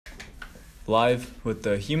live with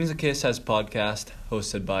the Humans of KSS podcast,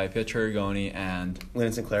 hosted by Pietro Argoni and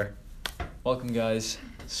Lynn Sinclair. welcome, guys.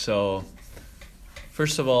 So,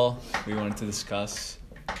 first of all, we wanted to discuss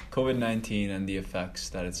COVID-19 and the effects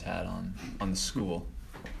that it's had on the school.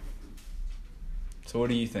 So, what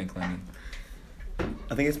do you think, Lennon?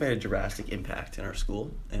 I think it's made a drastic impact in our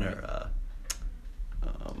school, in our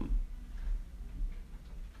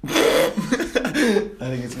I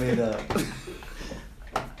think it's made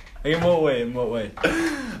In what way?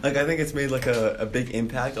 I think it's made like a big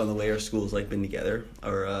impact on the way our school's like been together.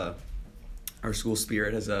 Our school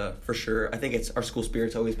spirit has for sure. I think it's our school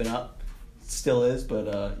spirit's always been up, still is,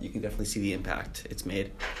 but you can definitely see the impact it's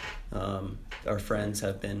made. Our friends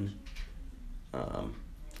have been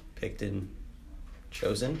picked and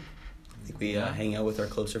chosen. I think we hang out with our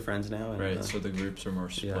closer friends now. And, Right, so the groups are more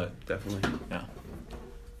split. Yeah, definitely. Yeah.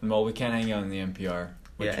 Well, we can't hang out in the NPR.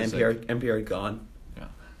 Yeah, NPR gone. Yeah.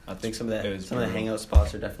 I think some of the brutal. hangout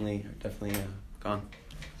spots are definitely gone.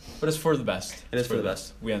 But it's for the best. It is for the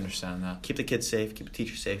best. We understand that. Keep the kids safe. Keep the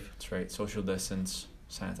teachers safe. That's right. Social distance.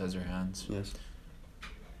 Sanitize your hands. Yes.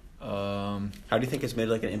 How do you think it's made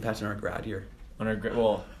like an impact on our grad year?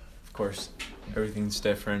 Well, of course, everything's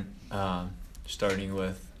different. Starting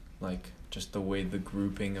with like just the way the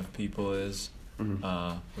grouping of people is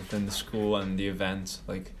within the school, and the events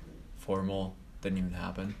like formal didn't even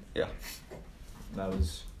happen. Yeah. That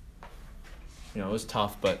was, it was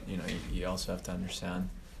tough, but you also have to understand.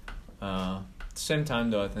 At the same time,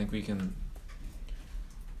 though, I think we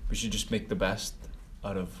should just make the best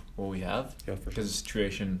out of what we have. Yeah, for sure. Because the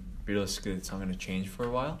situation, realistically, it's not going to change for a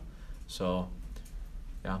while. So,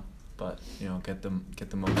 yeah, but get the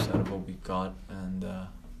most out of what we got and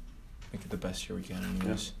make it the best year we can,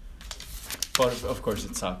 anyways. Yeah. But of course,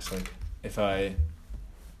 it sucks. Like if I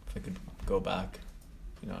could go back,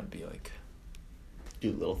 I'd be like,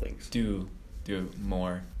 do little things. Do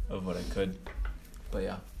more of what I could. But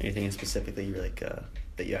yeah. Anything in specific that you like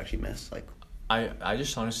that you actually miss? Like I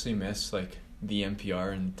just honestly miss like the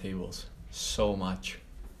NPR and the tables so much.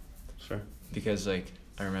 Sure. Because like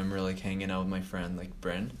I remember like hanging out with my friend like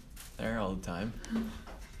Bryn there all the time,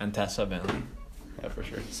 and Tessa Bentley. Yeah, for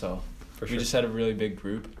sure. So we just had a really big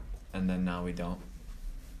group, and then now we don't.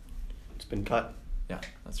 It's been cut. Yeah,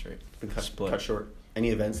 that's right. It's been cut short. Any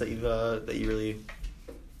events that you really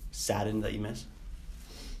saddened that you miss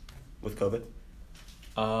with COVID?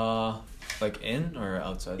 Like in or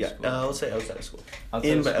outside school? Yeah, let's say outside of school.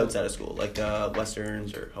 Outside of school, like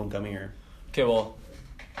Westerns or homecoming or. Okay, well,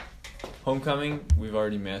 homecoming we've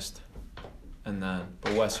already missed,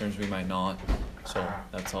 but Westerns we might not, so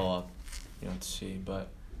that's all up, to see. But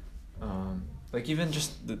like even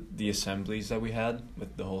just the assemblies that we had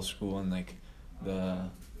with the whole school and like the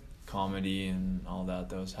comedy and all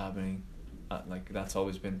that was happening, like that's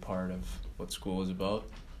always been part of what school is about.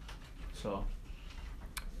 So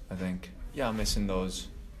I think missing those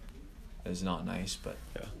is not nice, but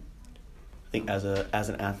yeah. I think as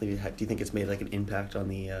an athlete, do you think it's made like an impact on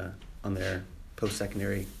on their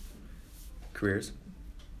post-secondary careers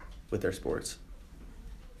with their sports?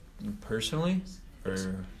 Personally,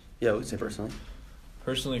 or yeah, I would say personally.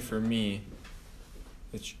 Personally, for me,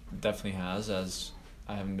 it definitely has, as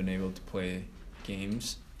I haven't been able to play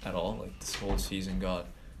games at all. Like this whole season got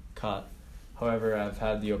cut. However, I've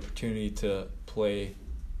had the opportunity to play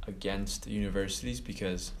against universities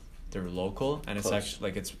because they're local, and it's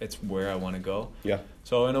actually like it's where I want to go. Yeah.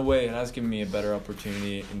 So in a way, it has given me a better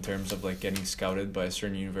opportunity in terms of like getting scouted by a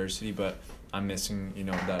certain university, but I'm missing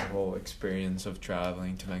that whole experience of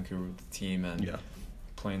traveling to Vancouver with the team and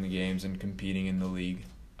playing the games and competing in the league,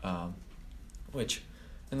 which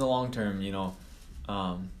in the long term,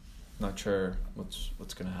 not sure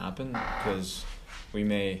what's gonna happen, because we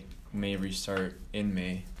may restart in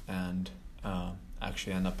May and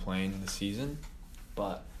actually end up playing the season,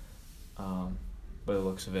 but by the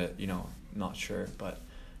looks of it, not sure. But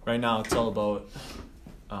right now it's all about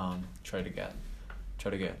try to get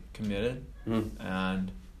committed.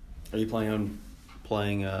 And are you planning on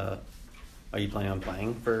playing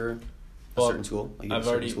for a certain school? Like I've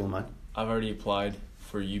certain school in mind? I've already applied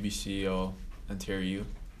for UBCO and TRU,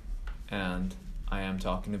 and I am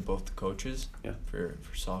talking to both the coaches for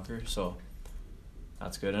soccer, so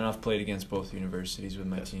that's good. And I've played against both universities with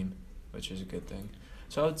my team, which is a good thing.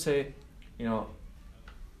 So I would say,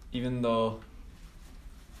 even though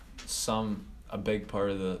a big part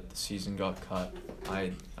of the season got cut,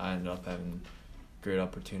 I ended up having great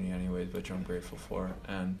opportunity anyways, which I'm grateful for.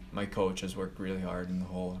 And my coach has worked really hard in the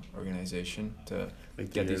whole organization to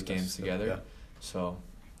get these games together. Yeah. So,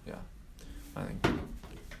 yeah, I think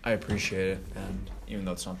I appreciate it, and even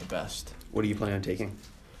though it's not the best. What are you planning on taking?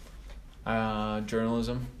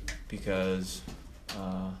 Journalism, because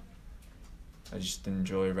I just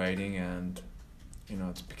enjoy writing, and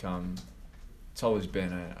it's always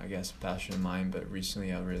been I guess a passion of mine, but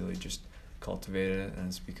recently I really just cultivated it, and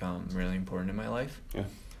it's become really important in my life. Yeah.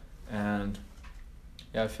 And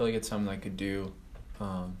I feel like it's something I could do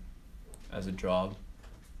as a job,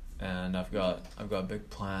 and I've got big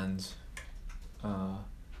plans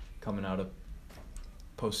coming out of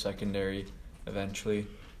post-secondary eventually,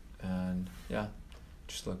 and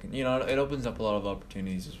just looking, it opens up a lot of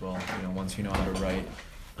opportunities as well, once you know how to write.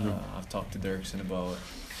 I've talked to Dirksen about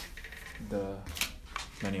the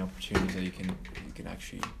many opportunities that you can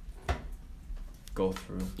actually go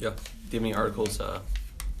through. Yeah. Do you have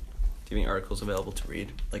any articles available to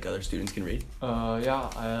read, like other students can read? I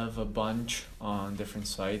have a bunch on different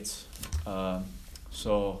sites.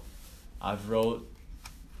 So I've wrote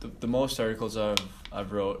the most articles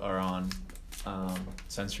I've wrote are on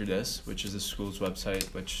Censor This, which is the school's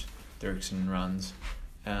website, which Dirksen runs,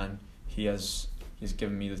 and he's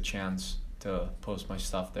given me the chance to post my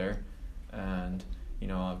stuff there, and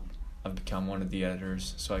I've become one of the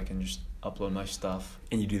editors, so I can just upload my stuff.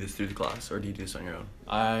 And you do this through the class, or do you do this on your own?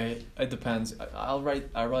 It depends. I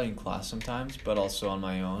write in class sometimes, but also on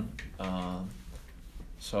my own.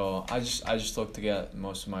 So I just look to get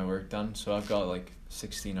most of my work done. So I've got like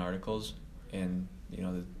 16 articles in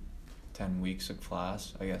the 10 weeks of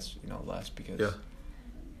class. I guess less because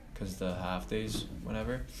the half days,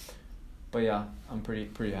 whatever. But yeah, I'm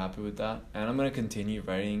pretty happy with that, and I'm gonna continue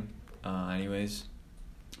writing, anyways.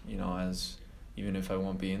 As even if I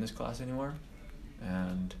won't be in this class anymore,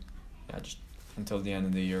 and just until the end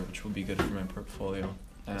of the year, which will be good for my portfolio.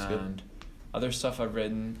 That's and good. Other stuff I've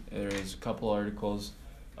written, there's a couple articles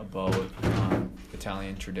about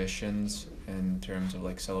Italian traditions in terms of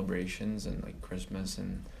like celebrations and like Christmas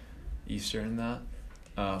and Easter and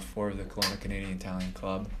that, for the Kelowna Canadian Italian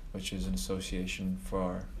Club, which is an association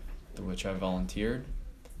for which I volunteered,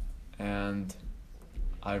 and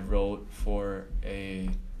I wrote for a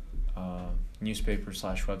newspaper /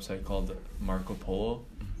 website called Marco Polo,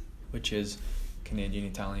 which is a Canadian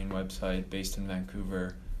Italian website based in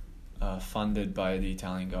Vancouver, funded by the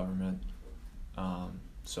Italian government.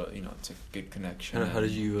 So it's a good connection. How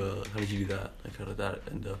did you do that? Like, how did that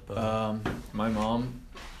end up? My mom,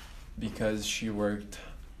 because she works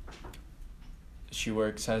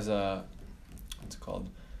as a what's it called,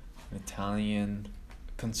 an Italian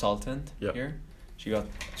consultant here. She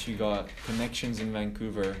got connections in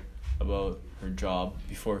Vancouver about her job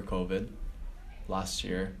before COVID last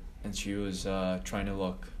year, and she was trying to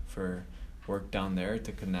look for work down there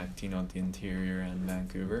to connect the interior and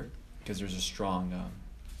Vancouver, because there's a strong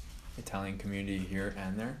Italian community here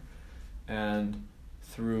and there. And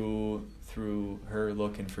through her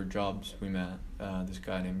looking for jobs, we met this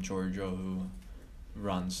guy named Giorgio, who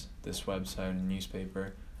runs this website and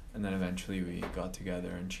newspaper, and then eventually we got together,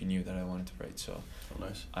 and she knew that I wanted to write, so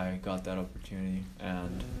nice. I got that opportunity,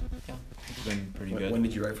 and it's been pretty good. When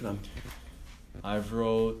did you write for them? I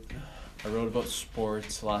wrote about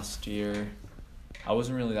sports last year. I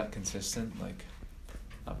wasn't really that consistent, like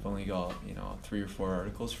I've only got 3 or 4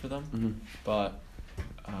 articles for them. Mm-hmm. But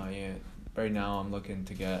right now I'm looking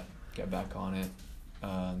to get back on it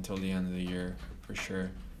until the end of the year for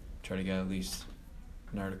sure. Try to get at least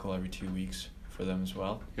an article every 2 weeks for them as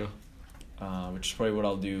well. Yeah. Which is probably what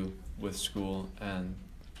I'll do with school and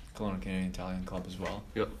Kelowna Canadian Italian Club as well.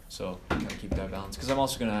 Yeah. So gotta keep that balance, because I'm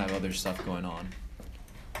also gonna have other stuff going on.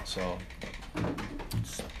 So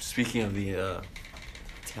speaking of the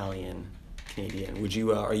Italian Canadian,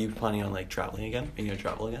 are you planning on like traveling again? Are you gonna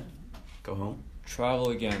travel again? Go home? Travel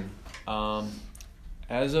again.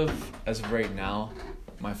 As of right now,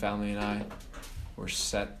 my family and I, we're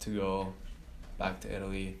set to go back to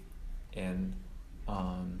Italy in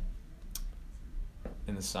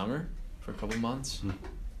the summer for a couple months.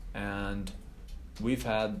 And we've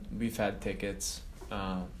had tickets,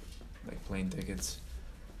 like plane tickets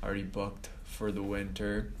already booked for the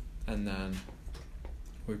winter, and then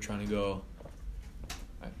we're trying to go,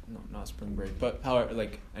 not spring break, but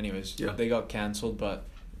anyways, they got canceled, but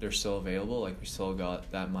they're still available. Like, we still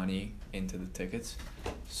got that money into the tickets,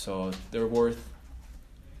 so they're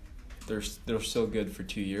still good for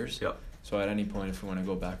 2 years. Yep. So at any point, if we want to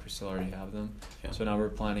go back, we still already have them. Yeah. So now we're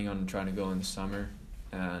planning on trying to go in the summer,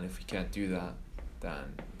 and if we can't do that,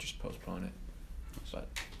 then just postpone it. But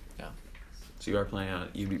yeah. So you are planning on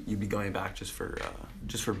you'd be going back just for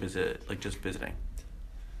visit, like just visiting.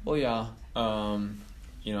 Well, yeah.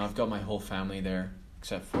 I've got my whole family there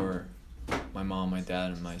except for my mom, my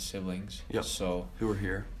dad, and my siblings. Yep. So who are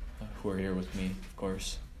here with me, of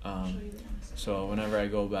course. So whenever I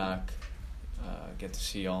go back, get to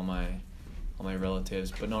see all my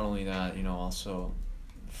relatives. But not only that, you know, also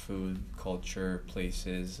food, culture,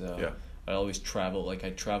 places. I always travel. Like,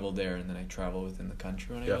 I travel there, and then I travel within the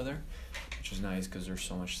country when I go there, which is nice because there's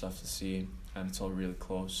so much stuff to see, and it's all really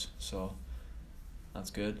close. So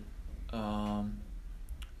that's good.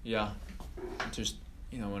 Just,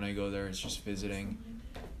 you know, when I go there, it's just visiting.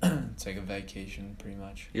 It's like a vacation, pretty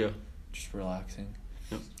much. Yeah. Just relaxing.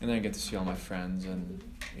 Yep. And then I get to see all my friends and,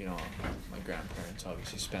 you know, my grandparents.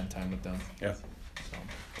 Obviously, spend time with them. Yeah. So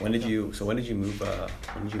when did you move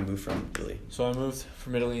from Italy? So I moved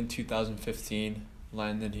from Italy in 2015.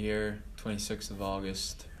 Landed here 26th of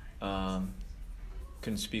August.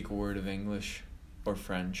 Couldn't speak a word of English or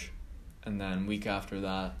French, and then week after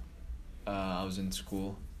that, I was in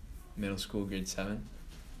school, middle school, grade 7,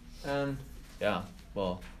 and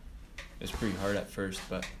well, it was pretty hard at first,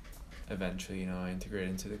 but eventually, you know, I integrated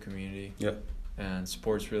into the community. Yep. And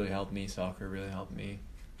sports really helped me. Soccer really helped me,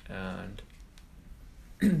 and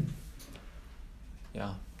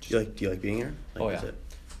yeah. Do you like being here?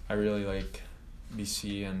 I really like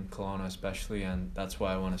BC and Kelowna especially, and that's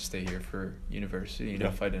why I want to stay here for university. You know,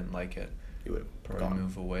 if I didn't like it, you would probably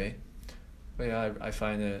move away. But yeah, I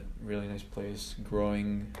find it a really nice place,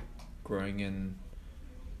 growing in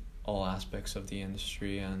all aspects of the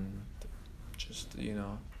industry, and just, you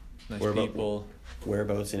know, nice people.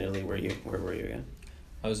 Whereabouts in Italy where were you again?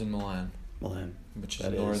 I was in Milan. Which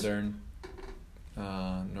is northern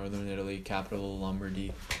Italy, capital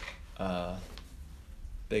Lombardy,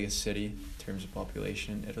 biggest city in terms of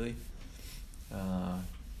population in Italy.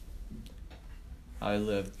 I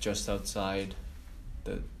lived just outside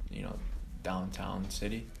the, you know, downtown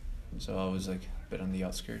city, so I was like a bit on the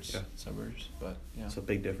outskirts, suburbs, but yeah. So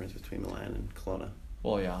big difference between Milan and Kelowna.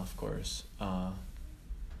 Well, yeah, of course.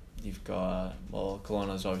 You've got,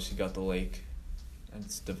 Kelowna's obviously got the lake, and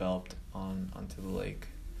it's developed onto the lake,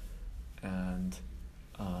 and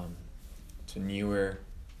it's a newer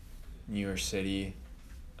city.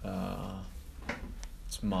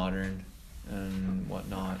 It's modern and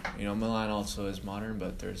whatnot. You know, Milan also is modern,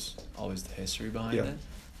 but there's always the history behind it,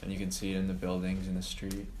 and you can see it in the buildings, in the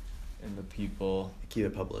street, in the people. Keep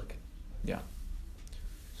it public. Yeah.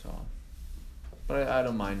 So, but I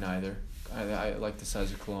don't mind neither. I like the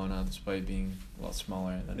size of Kelowna, despite being a lot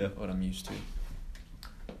smaller than what I'm used to.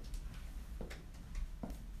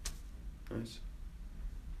 Nice.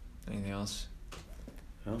 Anything else?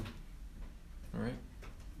 No. All right.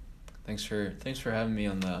 Thanks for having me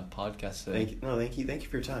on the podcast today. Thank you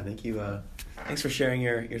for your time. Thank you. Thanks for sharing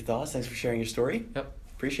your thoughts. Thanks for sharing your story. Yep.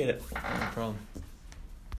 Appreciate it. No problem.